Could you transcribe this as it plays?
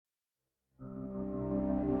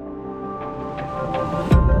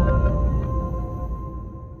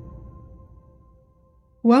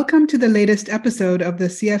Welcome to the latest episode of the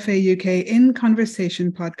CFA UK In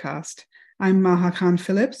Conversation podcast. I'm Maha Khan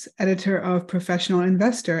Phillips, editor of Professional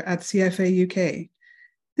Investor at CFA UK.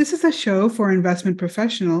 This is a show for investment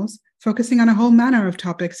professionals focusing on a whole manner of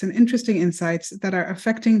topics and interesting insights that are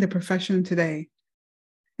affecting the profession today.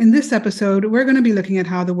 In this episode, we're going to be looking at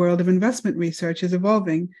how the world of investment research is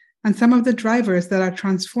evolving and some of the drivers that are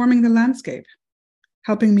transforming the landscape.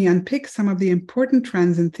 Helping me unpick some of the important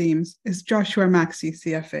trends and themes is Joshua Maxey,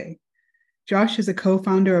 CFA. Josh is a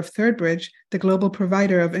co-founder of ThirdBridge, the global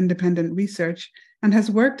provider of independent research, and has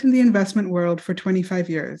worked in the investment world for 25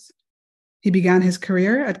 years. He began his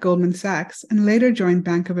career at Goldman Sachs and later joined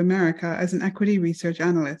Bank of America as an equity research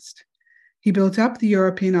analyst. He built up the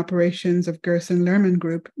European operations of Gerson Lehrman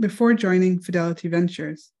Group before joining Fidelity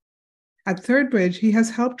Ventures. At ThirdBridge, he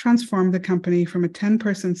has helped transform the company from a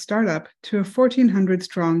 10-person startup to a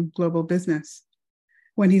 1,400-strong global business.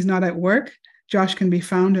 When he's not at work, Josh can be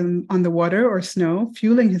found on the water or snow,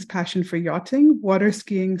 fueling his passion for yachting, water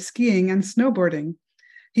skiing, and snowboarding.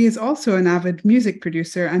 He is also an avid music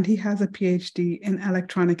producer, and he has a PhD in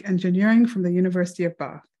electronic engineering from the University of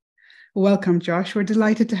Bath. Welcome, Josh. We're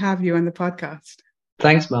delighted to have you on the podcast.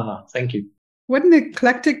 Thanks, Maha. Thank you. What an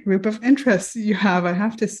eclectic group of interests you have, I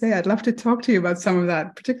have to say. I'd love to talk to you about some of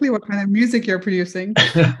that, particularly what kind of music you're producing.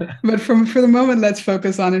 But for the moment, let's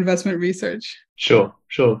focus on investment research. Sure.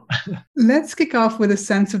 Let's kick off with a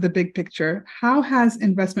sense of the big picture. How has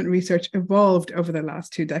investment research evolved over the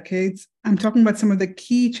last 2 decades? I'm talking about some of the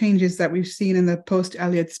key changes that we've seen in the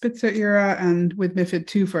post-Elliott Spitzer era and with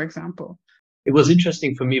MiFID II, for example. It was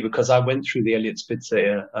interesting for me because I went through the Elliott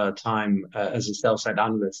Spitzer time as a sell-side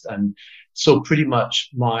analyst and saw pretty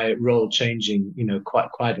much my role changing,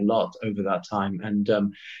 quite a lot over that time. And,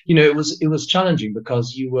 it was challenging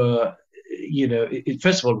because you were,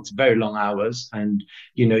 first of all, it's very long hours. And,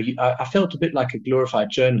 I felt a bit like a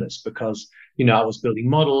glorified journalist because, I was building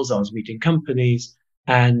models, I was meeting companies,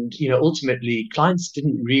 and, ultimately clients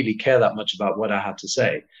didn't really care that much about what I had to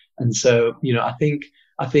say. And so,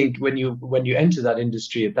 I think when you enter that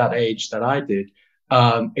industry at that age that I did,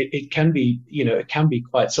 it can be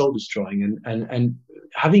quite soul destroying. And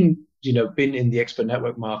having, been in the expert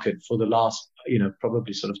network market for the last,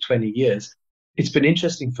 probably sort of 20 years, it's been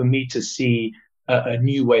interesting for me to see a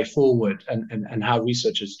new way forward and how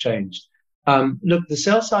research has changed. Look, the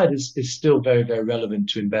sell side is still very, very relevant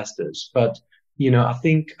to investors, but, I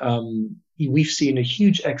think, we've seen a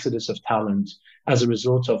huge exodus of talent as a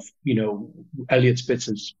result of, Elliott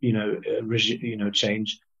Spitzer's,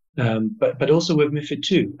 change, but also with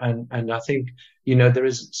MiFID II. And I think, there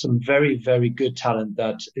is some very, very good talent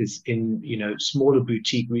that is in, smaller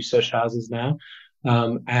boutique research houses now.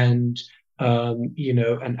 And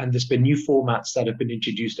there's been new formats that have been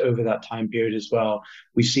introduced over that time period as well.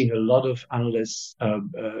 We've seen a lot of analysts, on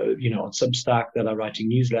Substack that are writing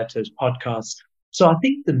newsletters, podcasts. So I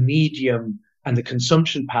think the medium and the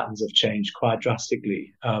consumption patterns have changed quite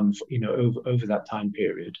drastically, over that time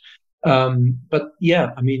period. But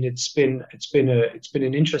yeah, I mean, it's been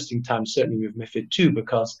an interesting time, certainly with MiFID II,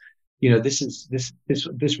 because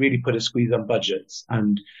this really put a squeeze on budgets,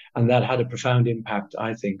 and that had a profound impact,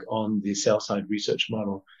 I think, on the sell side research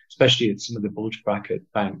model, especially at some of the bulge bracket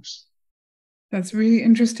banks. That's really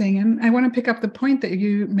interesting. And I want to pick up the point that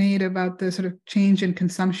you made about the sort of change in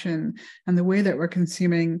consumption and the way that we're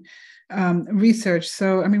consuming research.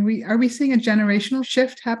 So, I mean, are we seeing a generational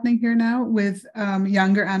shift happening here now with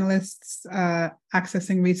younger analysts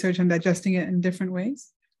accessing research and digesting it in different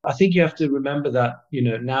ways? I think you have to remember that,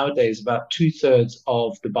 nowadays about 2/3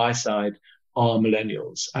 of the buy side are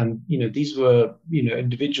millennials. And, these were,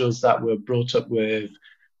 individuals that were brought up with,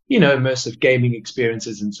 immersive gaming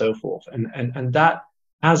experiences and so forth. And that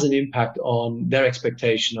has an impact on their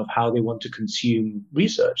expectation of how they want to consume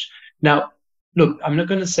research. Now, look, I'm not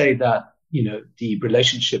going to say that, the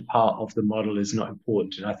relationship part of the model is not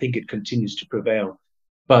important. And I think it continues to prevail.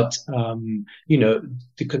 But,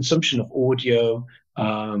 the consumption of audio,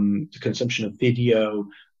 the consumption of video,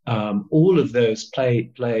 all of those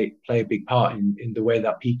play a big part in the way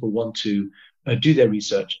that people want to do their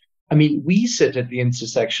research. I mean, we sit at the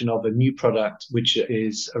intersection of a new product, which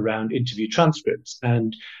is around interview transcripts.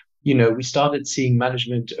 And, we started seeing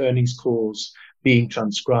management earnings calls being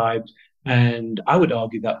transcribed. And I would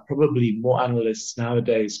argue that probably more analysts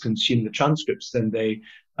nowadays consume the transcripts than they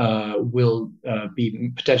will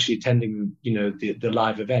be potentially attending, the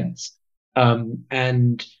live events.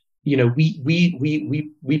 And,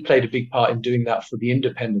 we played a big part in doing that for the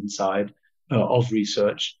independent side of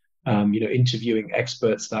research. Interviewing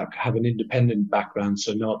experts that have an independent background,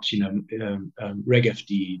 so not, Reg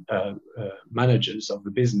FD managers of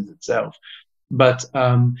the business itself. But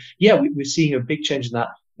yeah, we're seeing a big change in that.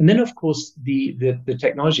 And then, of course, the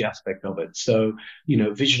technology aspect of it. So,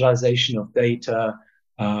 visualization of data,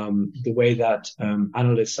 the way that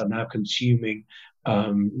analysts are now consuming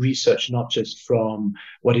research, not just from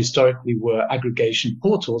what historically were aggregation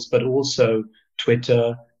portals, but also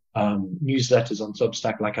Twitter, newsletters on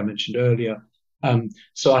Substack, like I mentioned earlier.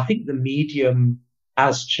 So I think the medium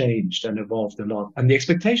has changed and evolved a lot, and the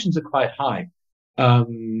expectations are quite high.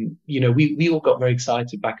 We all got very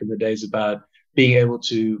excited back in the days about being able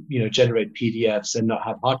to, generate PDFs and not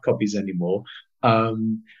have hard copies anymore.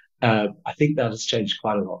 I think that has changed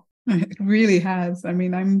quite a lot. It really has. I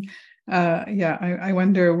mean, I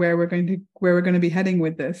wonder where we're going to be heading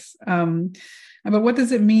with this. But what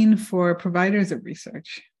does it mean for providers of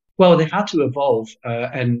research? Well, they had to evolve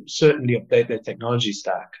and certainly update their technology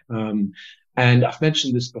stack. And I've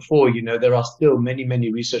mentioned this before, there are still many,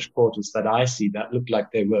 many research portals that I see that look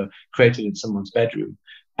like they were created in someone's bedroom.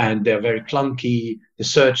 And they're very clunky. The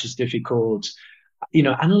search is difficult.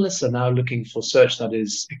 Analysts are now looking for search that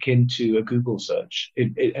is akin to a Google search.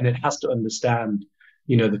 And it has to understand,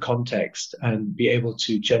 the context and be able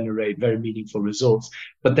to generate very meaningful results,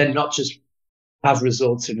 but then not just have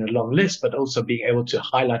results in a long list, but also being able to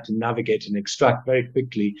highlight and navigate and extract very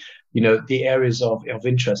quickly, the areas of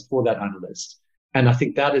interest for that analyst. And I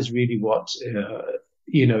think that is really what,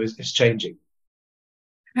 is changing.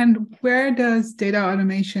 And where does data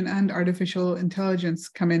automation and artificial intelligence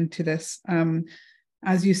come into this?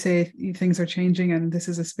 As you say, things are changing, and this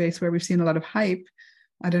is a space where we've seen a lot of hype.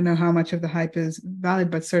 I don't know how much of the hype is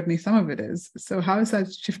valid, but certainly some of it is. So how is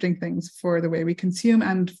that shifting things for the way we consume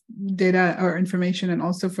and data or information, and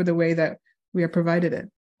also for the way that we are provided it?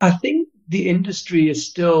 I think the industry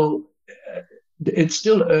is it's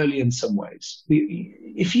still early in some ways.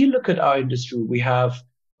 If you look at our industry, we have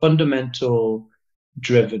fundamental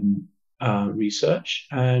driven research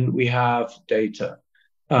and we have data.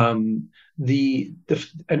 And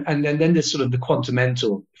then there's sort of the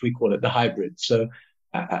quantimental, if we call it, the hybrid. So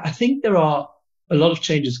I think there are a lot of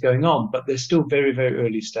changes going on, but they're still very, very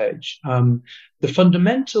early stage. The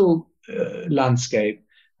fundamental landscape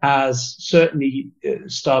has certainly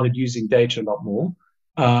started using data a lot more.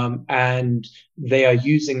 And they are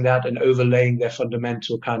using that and overlaying their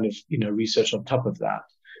fundamental kind of, research on top of that.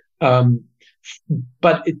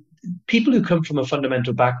 But people who come from a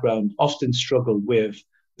fundamental background often struggle with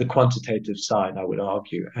the quantitative side, I would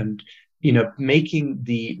argue. And making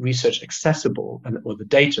the research accessible or the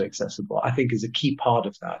data accessible, I think is a key part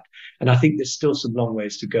of that. And I think there's still some long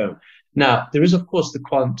ways to go. Now, there is, of course, the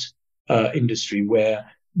quant industry where,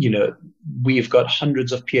 we've got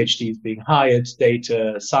hundreds of PhDs being hired,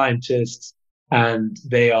 data scientists, and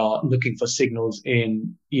they are looking for signals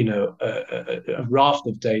in, a raft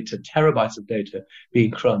of data, terabytes of data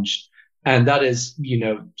being crunched. And that is,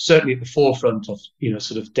 certainly at the forefront of,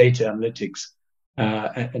 sort of data analytics.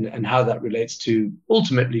 And how that relates to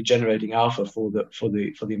ultimately generating alpha for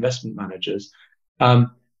the investment managers.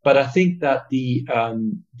 But I think that the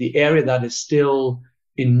area that is still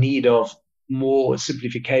in need of more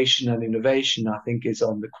simplification and innovation, I think, is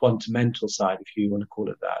on the quantamental side, if you want to call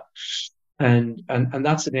it that. And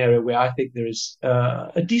that's an area where I think there is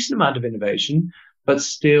a decent amount of innovation, but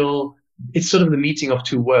still it's sort of the meeting of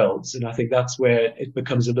two worlds. And I think that's where it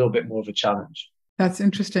becomes a little bit more of a challenge. That's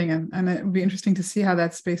interesting, and it would be interesting to see how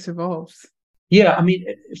that space evolves. Yeah, I mean,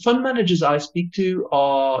 fund managers I speak to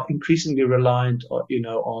are increasingly reliant,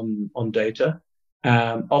 on data.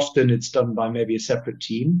 Often it's done by maybe a separate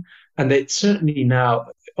team, and they certainly now,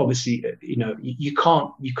 obviously, you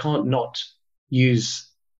can't not use,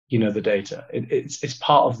 the data. It's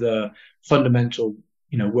part of the fundamental,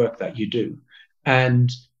 work that you do,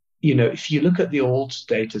 and if you look at the alt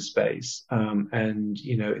data space, and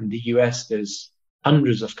in the US, there's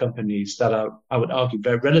hundreds of companies that are, I would argue,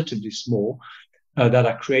 very relatively small, that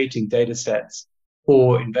are creating data sets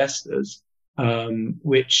for investors,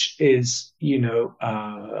 which is,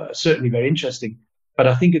 certainly very interesting. But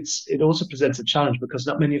I think it also presents a challenge because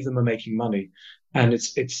not many of them are making money, and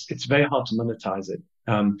it's very hard to monetize it.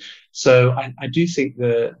 So I do think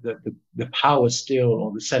the power still,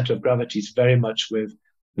 or the center of gravity, is very much with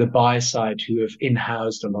the buy side, who have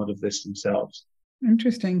in-housed a lot of this themselves.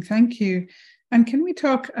 Interesting. Thank you. And can we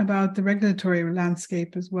talk about the regulatory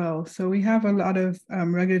landscape as well? So we have a lot of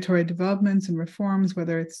regulatory developments and reforms,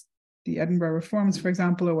 whether it's the Edinburgh reforms, for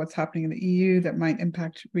example, or what's happening in the EU that might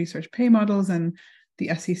impact research pay models, and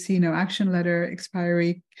the SEC no action letter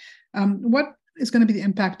expiry. What is going to be the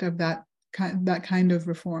impact of that kind of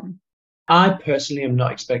reform? I personally am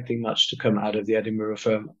not expecting much to come out of the Edinburgh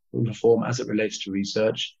reform as it relates to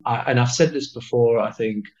research. And I've said this before, I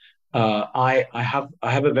think, I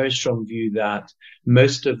have a very strong view that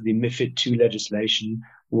most of the MiFID II legislation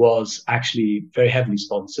was actually very heavily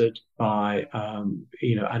sponsored by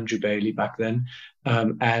Andrew Bailey back then,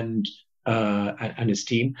 and his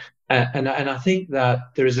team. And I think that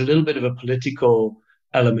there is a little bit of a political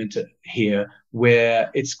element here where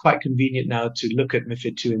it's quite convenient now to look at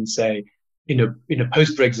MiFID II and say, in a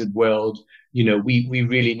post-Brexit world, we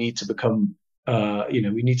really need to become,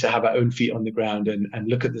 we need to have our own feet on the ground and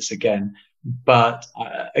look at this again. But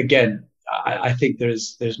again, I think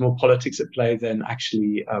there's more politics at play than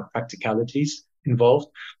actually practicalities involved.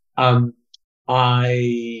 Um,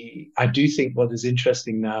 I do think what is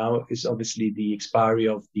interesting now is obviously the expiry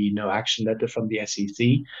of the no action letter from the SEC.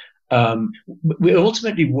 We're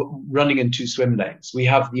ultimately running in two swim lanes. We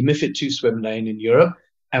have the MiFID II swim lane in Europe,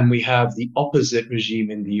 and we have the opposite regime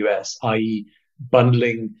in the US, i.e.,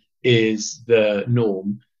 bundling is the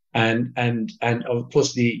norm. And of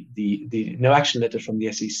course, the no action letter from the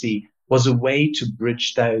SEC was a way to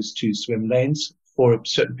bridge those two swim lanes for a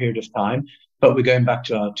certain period of time. But we're going back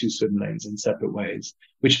to our two swim lanes in separate ways,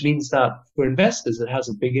 which means that for investors, it has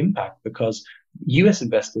a big impact because US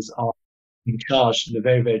investors are being charged in a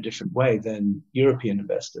very, very different way than European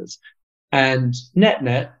investors. And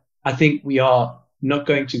net, I think we are not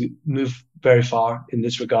going to move very far in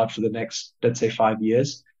this regard for the next, let's say, 5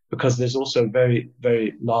 years, because there's also a very,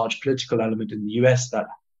 very large political element in the US that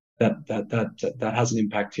has an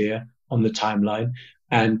impact here on the timeline.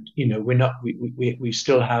 And we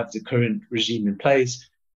still have the current regime in place.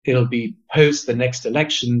 It'll be post the next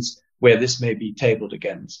elections where this may be tabled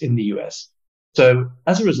again in the US. So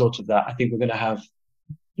as a result of that, I think we're going to have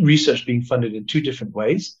research being funded in two different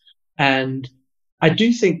ways. And I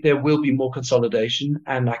do think there will be more consolidation,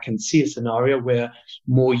 and I can see a scenario where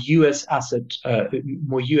more US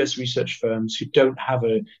research firms who don't have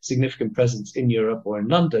a significant presence in Europe or in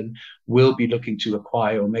London will be looking to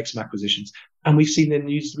acquire or make some acquisitions. And we've seen the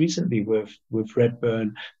news recently with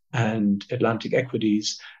Redburn and Atlantic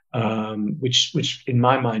Equities, which in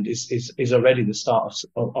my mind is already the start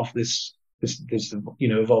of this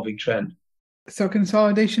evolving trend. So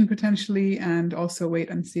consolidation potentially, and also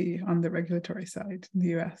wait and see on the regulatory side in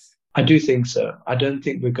the US. I do think so. I don't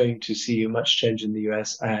think we're going to see much change in the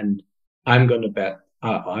US, and I'm going to bet,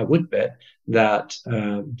 I would bet that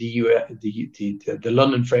the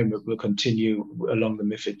London framework will continue along the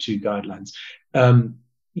MiFID II guidelines.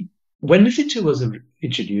 When MiFID II was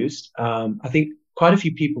introduced, I think quite a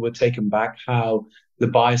few people were taken back how the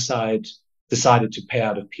buy side decided to pay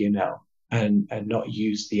out of P&L. And not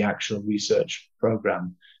use the actual research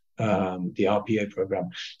program, the RPA program.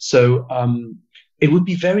 So it would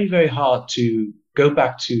be very, very hard to go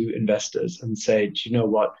back to investors and say, do you know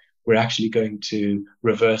what? We're actually going to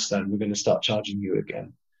reverse that, and we're going to start charging you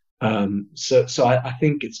again. So I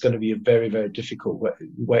think it's going to be a very, very difficult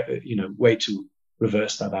way to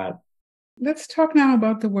reverse that out. Let's talk now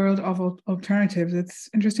about the world of alternatives. It's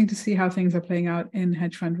interesting to see how things are playing out in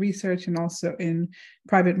hedge fund research and also in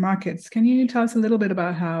private markets. Can you tell us a little bit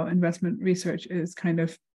about how investment research is kind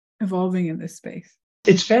of evolving in this space?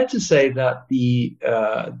 It's fair to say that the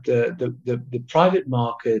private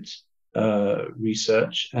market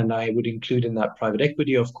research, and I would include in that private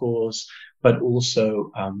equity, of course, but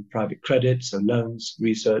also private credit, so loans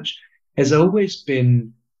research, has always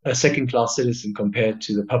been a second-class citizen compared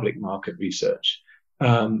to the public market research,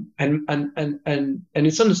 and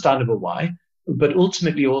it's understandable why. But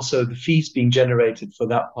ultimately, also the fees being generated for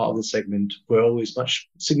that part of the segment were always much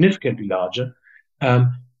significantly larger.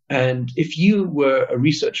 And if you were a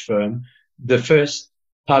research firm, the first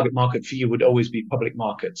target market for you would always be public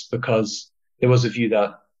markets because there was a view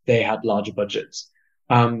that they had larger budgets.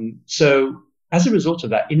 So as a result of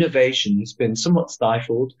that, innovation has been somewhat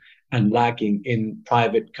stifled and lagging in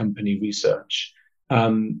private company research.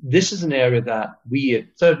 This is an area that we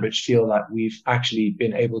at ThirdBridge feel that we've actually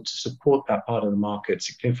been able to support that part of the market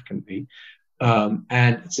significantly.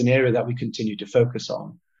 And it's an area that we continue to focus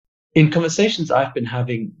on. In conversations I've been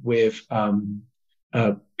having with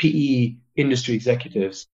PE industry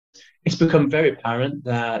executives, it's become very apparent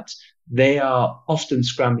that they are often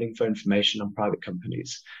scrambling for information on private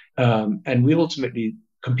companies. And we're ultimately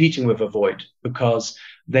competing with Avoid because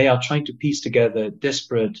they are trying to piece together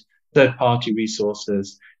disparate third-party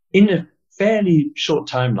resources in a fairly short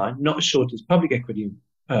timeline, not as short as public equity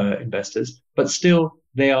investors, but still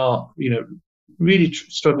they are, really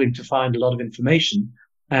struggling to find a lot of information.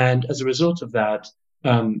 And as a result of that,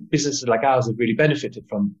 businesses like ours have really benefited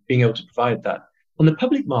from being able to provide that. On the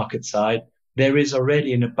public market side, there is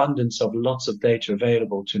already an abundance of lots of data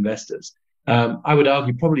available to investors. I would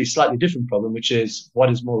argue probably a slightly different problem, which is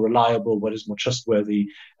what is more reliable, what is more trustworthy,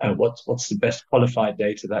 what's the best qualified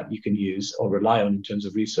data that you can use or rely on in terms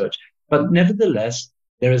of research. But nevertheless,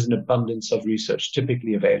 there is an abundance of research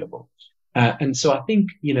typically available. And so I think,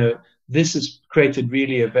 this has created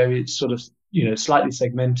really a very sort of, slightly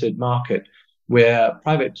segmented market where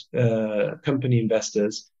private company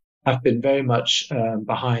investors have been very much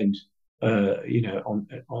behind,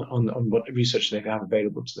 on what research they have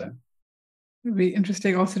available to them. It'd be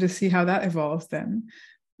interesting also to see how that evolves then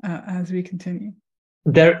as we continue.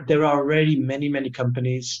 There are already many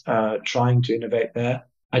companies trying to innovate there.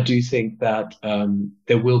 I do think that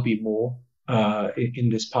there will be more in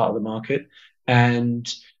this part of the market,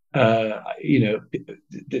 and a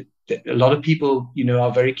lot of people,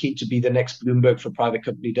 are very keen to be the next Bloomberg for private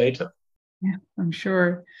company data. Yeah, I'm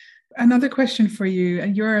sure. Another question for you.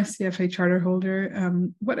 You're a CFA charter holder.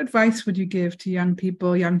 What advice would you give to young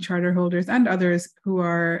people, young charter holders, and others who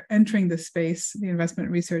are entering the space, the investment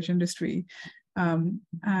research industry, and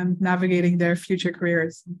navigating their future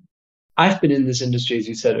careers? I've been in this industry, as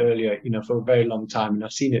you said earlier, for a very long time, and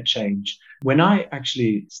I've seen it change. When I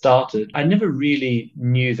actually started, I never really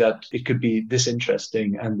knew that it could be this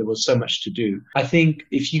interesting and there was so much to do. I think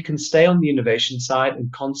if you can stay on the innovation side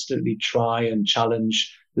and constantly try and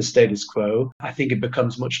challenge the status quo, I think it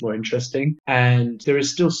becomes much more interesting. And there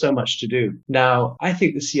is still so much to do. Now, I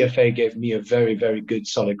think the CFA gave me a very, very good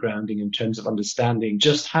solid grounding in terms of understanding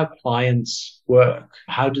just how clients work.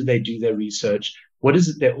 How do they do their research? What is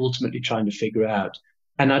it they're ultimately trying to figure out?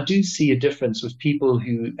 And I do see a difference with people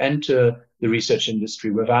who enter the research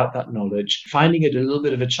industry without that knowledge, finding it a little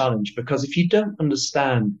bit of a challenge, because if you don't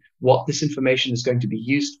understand what this information is going to be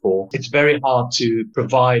used for, it's very hard to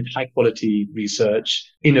provide high quality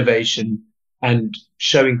research, innovation, and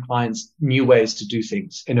showing clients new ways to do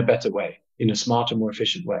things in a better way, in a smarter, more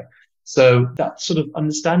efficient way. So that sort of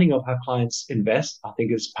understanding of how clients invest, I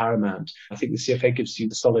think, is paramount. I think the CFA gives you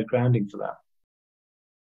the solid grounding for that.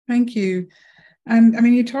 Thank you. And I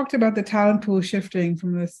mean, you talked about the talent pool shifting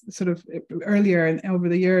from this sort of earlier and over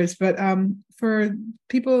the years, but for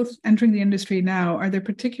people entering the industry now, are there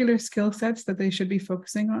particular skill sets that they should be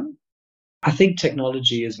focusing on? I think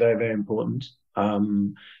technology is very, very important.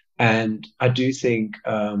 And I do think,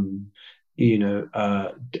 data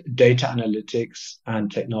analytics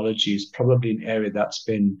and technology is probably an area that's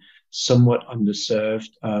been somewhat underserved,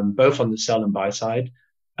 both on the sell and buy side.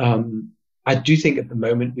 I do think at the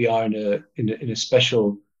moment we are in a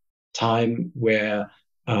special time where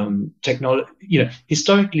technology,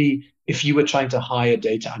 historically, if you were trying to hire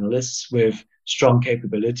data analysts with strong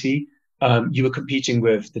capability, you were competing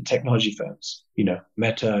with the technology firms,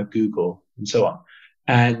 Meta, Google, and so on.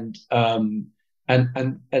 And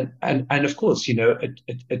of course,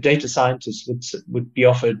 a data scientist would be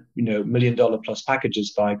offered, $1 million plus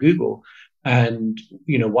packages by Google. And,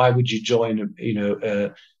 why would you join,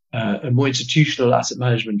 a more institutional asset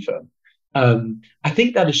management firm? I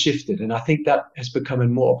think that has shifted, and I think that has become a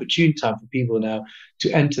more opportune time for people now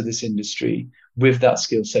to enter this industry with that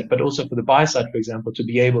skill set, but also for the buy side, for example, to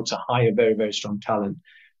be able to hire very, very strong talent,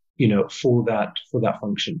 for that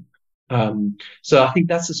function. So I think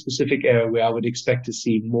that's a specific area where I would expect to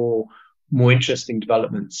see more interesting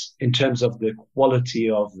developments in terms of the quality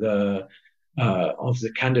of the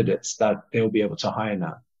candidates that they'll be able to hire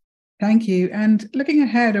now. Thank you. And looking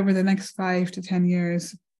ahead over the next 5 to 10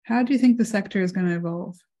 years, how do you think the sector is going to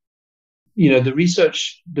evolve? The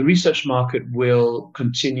research market will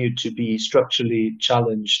continue to be structurally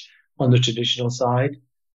challenged on the traditional side.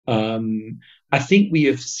 I think we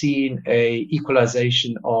have seen a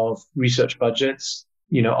equalization of research budgets.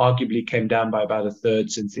 Arguably came down by about a third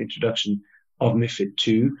since the introduction of MiFID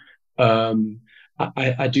II.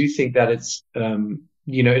 I do think that it's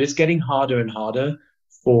it is getting harder and harder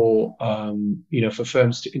for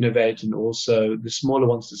firms to innovate and also the smaller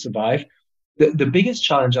ones to survive. The biggest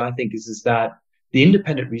challenge, I think, is that the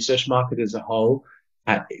independent research market as a whole,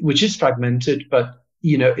 which is fragmented, but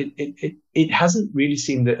it hasn't really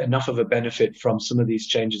seen enough of a benefit from some of these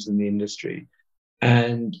changes in the industry.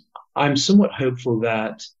 And I'm somewhat hopeful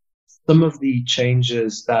that some of the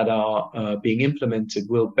changes that are being implemented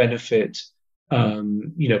will benefit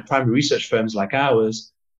primary research firms like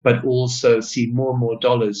ours, but also see more and more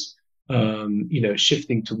dollars,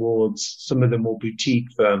 shifting towards some of the more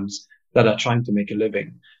boutique firms that are trying to make a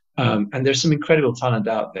living. And there's some incredible talent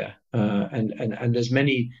out there. And there's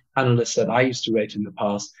many analysts that I used to rate in the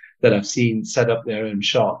past that I've seen set up their own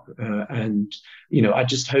shop. I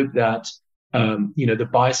just hope that, the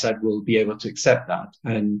buy side will be able to accept that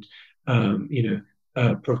and,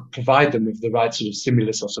 provide them with the right sort of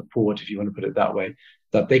stimulus or support, if you want to put it that way,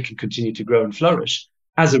 that they can continue to grow and flourish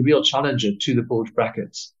as a real challenger to the bulge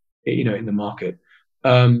brackets, in the market.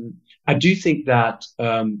 I do think that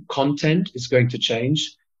content is going to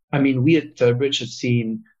change. I mean, we at ThirdBridge have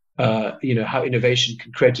seen, how innovation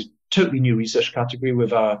can create a totally new research category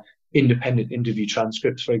with our independent interview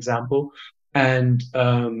transcripts, for example. And,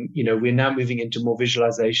 we're now moving into more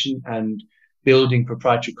visualization and building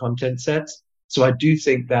proprietary content sets. So I do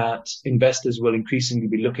think that investors will increasingly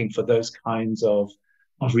be looking for those kinds of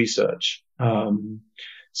research.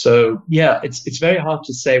 So yeah, it's very hard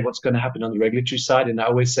to say what's going to happen on the regulatory side. And I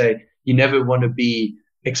always say you never want to be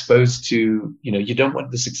exposed to, you don't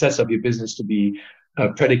want the success of your business to be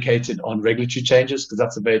predicated on regulatory changes, because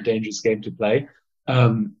that's a very dangerous game to play.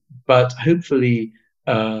 But hopefully,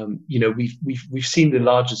 we've seen the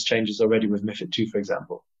largest changes already with MiFID II, for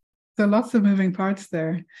example. So lots of moving parts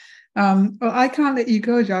there. Well, I can't let you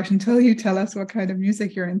go, Josh, until you tell us what kind of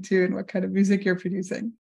music you're into and what kind of music you're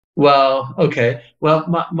producing. Well, okay. Well,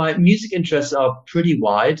 my music interests are pretty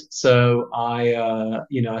wide. So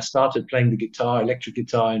I started playing the guitar, electric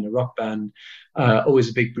guitar in a rock band. Always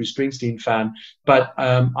a big Bruce Springsteen fan. But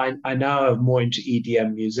I now am more into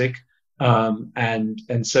EDM music.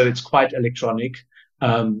 And so it's quite electronic.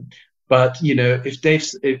 But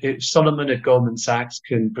if Solomon at Goldman Sachs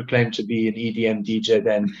can proclaim to be an EDM DJ,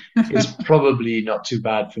 then it's probably not too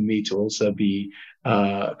bad for me to also be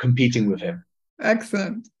competing with him.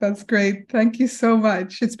 Excellent. That's great. Thank you so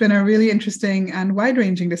much. It's been a really interesting and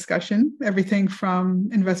wide-ranging discussion, everything from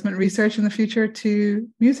investment research in the future to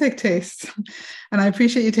music tastes. And I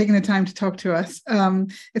appreciate you taking the time to talk to us.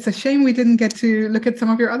 It's a shame we didn't get to look at some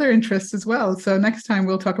of your other interests as well. So next time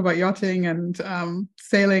we'll talk about yachting and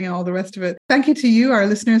sailing and all the rest of it. Thank you to you, our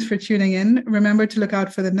listeners, for tuning in. Remember to look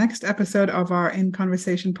out for the next episode of our In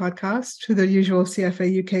Conversation podcast through the usual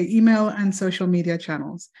CFA UK email and social media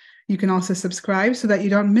channels. You can also subscribe so that you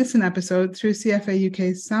don't miss an episode through CFA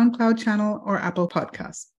UK's SoundCloud channel or Apple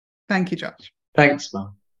Podcasts. Thank you, Josh. Thanks,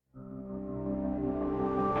 Mom.